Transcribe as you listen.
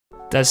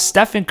Does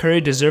Stephen Curry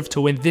deserve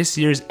to win this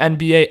year's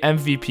NBA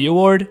MVP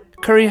award?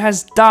 Curry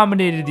has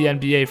dominated the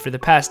NBA for the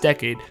past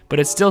decade, but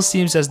it still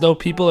seems as though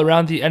people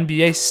around the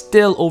NBA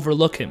still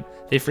overlook him.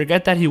 They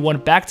forget that he won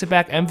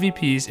back-to-back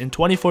MVPs in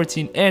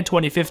 2014 and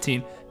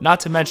 2015, not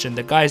to mention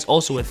the guy is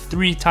also a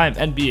 3-time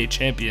NBA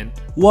champion.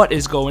 What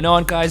is going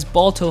on, guys?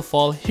 Ball Till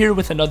Fall here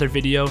with another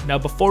video. Now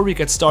before we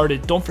get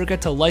started, don't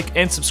forget to like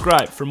and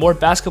subscribe for more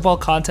basketball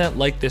content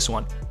like this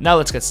one. Now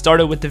let's get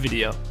started with the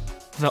video.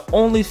 The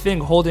only thing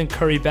holding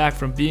Curry back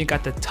from being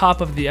at the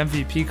top of the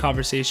MVP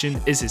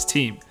conversation is his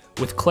team.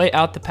 With Klay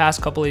out the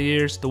past couple of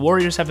years, the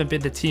Warriors haven't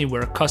been the team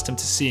we're accustomed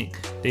to seeing.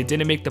 They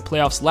didn't make the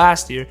playoffs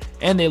last year,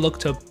 and they look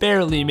to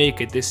barely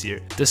make it this year.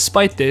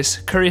 Despite this,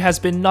 Curry has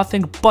been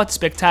nothing but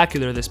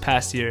spectacular this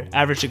past year,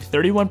 averaging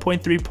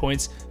 31.3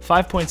 points,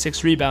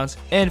 5.6 rebounds,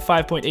 and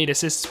 5.8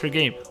 assists per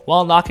game,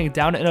 while knocking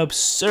down an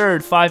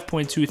absurd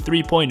 5.2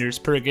 3-pointers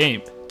per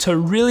game. To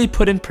really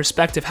put in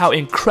perspective how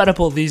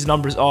incredible these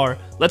numbers are,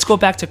 let's go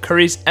back to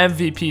Curry's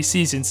MVP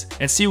seasons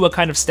and see what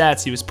kind of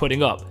stats he was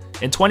putting up.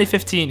 In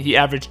 2015, he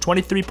averaged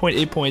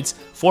 23.8 points,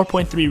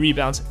 4.3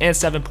 rebounds, and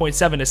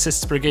 7.7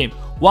 assists per game,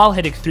 while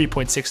hitting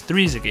 3.6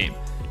 threes a game.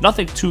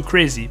 Nothing too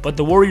crazy, but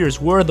the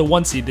Warriors were the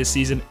 1 seed this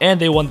season and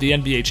they won the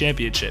NBA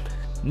championship.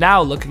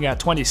 Now looking at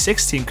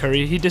 2016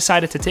 Curry, he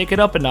decided to take it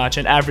up a notch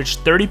and averaged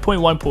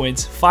 30.1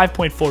 points,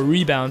 5.4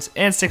 rebounds,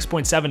 and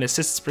 6.7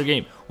 assists per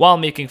game, while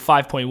making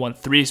 5.1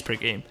 threes per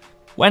game.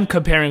 When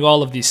comparing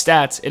all of these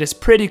stats, it is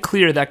pretty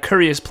clear that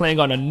Curry is playing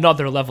on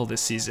another level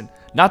this season.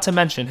 Not to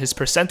mention, his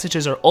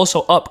percentages are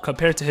also up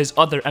compared to his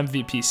other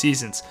MVP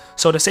seasons.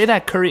 So to say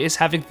that Curry is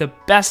having the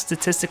best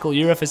statistical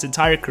year of his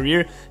entire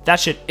career, that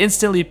should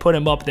instantly put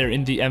him up there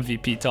in the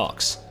MVP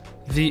talks.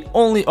 The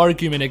only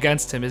argument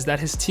against him is that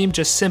his team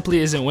just simply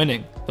isn't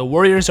winning. The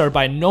Warriors are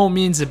by no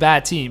means a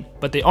bad team,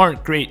 but they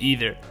aren't great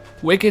either.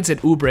 Wiggins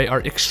and Oubre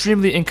are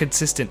extremely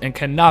inconsistent and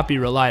cannot be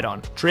relied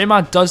on.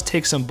 Draymond does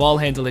take some ball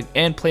handling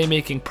and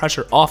playmaking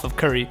pressure off of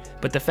Curry,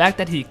 but the fact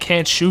that he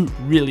can't shoot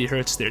really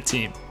hurts their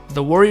team.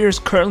 The Warriors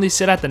currently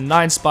sit at the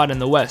 9th spot in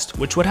the West,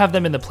 which would have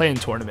them in the play-in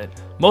tournament.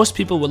 Most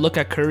people would look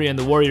at Curry and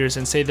the Warriors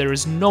and say there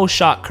is no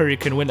shot Curry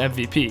can win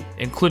MVP,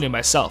 including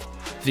myself.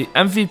 The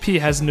MVP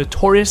has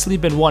notoriously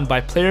been won by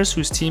players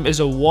whose team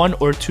is a 1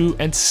 or 2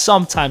 and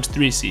sometimes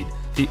 3 seed.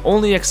 The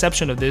only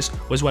exception of this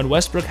was when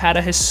Westbrook had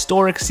a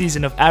historic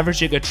season of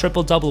averaging a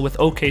triple-double with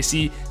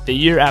OKC the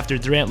year after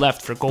Durant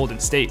left for Golden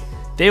State.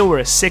 They were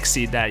a 6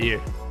 seed that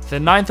year. The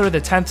 9th or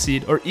the 10th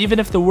seed, or even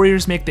if the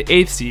Warriors make the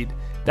 8th seed,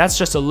 that's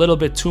just a little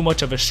bit too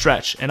much of a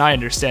stretch, and I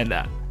understand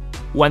that.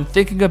 When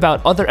thinking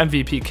about other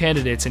MVP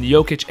candidates in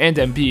Jokic and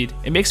Embiid,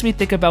 it makes me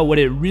think about what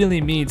it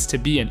really means to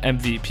be an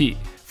MVP.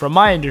 From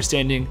my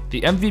understanding,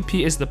 the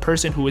MVP is the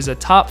person who is a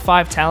top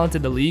 5 talent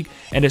in the league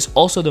and is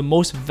also the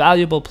most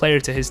valuable player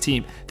to his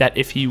team, that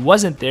if he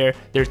wasn't there,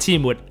 their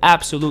team would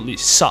absolutely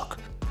suck.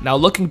 Now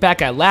looking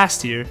back at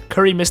last year,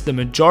 Curry missed the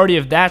majority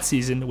of that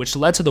season, which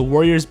led to the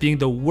Warriors being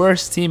the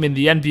worst team in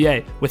the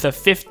NBA with a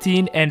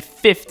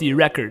 15-50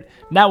 record.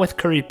 Now with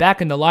Curry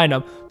back in the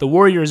lineup, the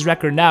Warriors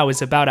record now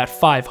is about at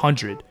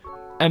 500.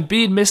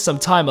 Embiid missed some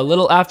time a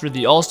little after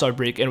the All-Star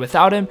break, and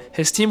without him,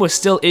 his team was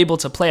still able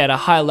to play at a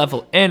high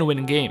level and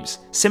win games.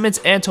 Simmons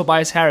and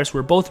Tobias Harris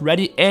were both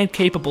ready and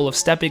capable of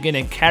stepping in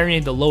and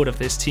carrying the load of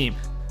this team.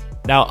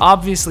 Now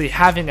obviously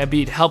having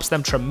Embiid helps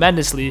them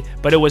tremendously,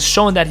 but it was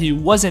shown that he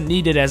wasn't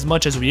needed as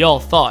much as we all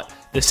thought.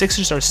 The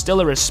Sixers are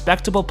still a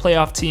respectable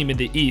playoff team in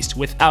the East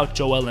without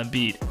Joel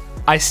Embiid.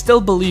 I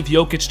still believe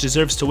Jokic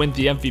deserves to win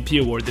the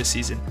MVP award this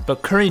season,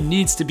 but Curry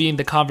needs to be in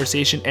the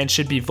conversation and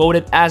should be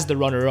voted as the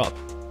runner-up.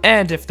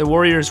 And if the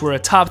Warriors were a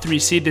top 3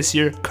 seed this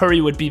year,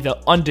 Curry would be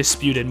the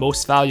undisputed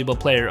most valuable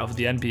player of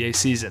the NBA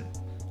season.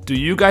 Do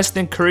you guys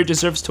think Curry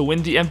deserves to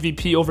win the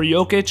MVP over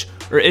Jokic,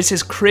 or is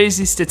his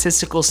crazy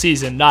statistical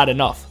season not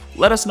enough?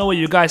 Let us know what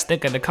you guys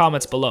think in the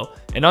comments below.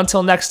 And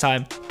until next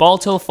time, Ball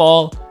Till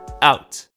Fall, out.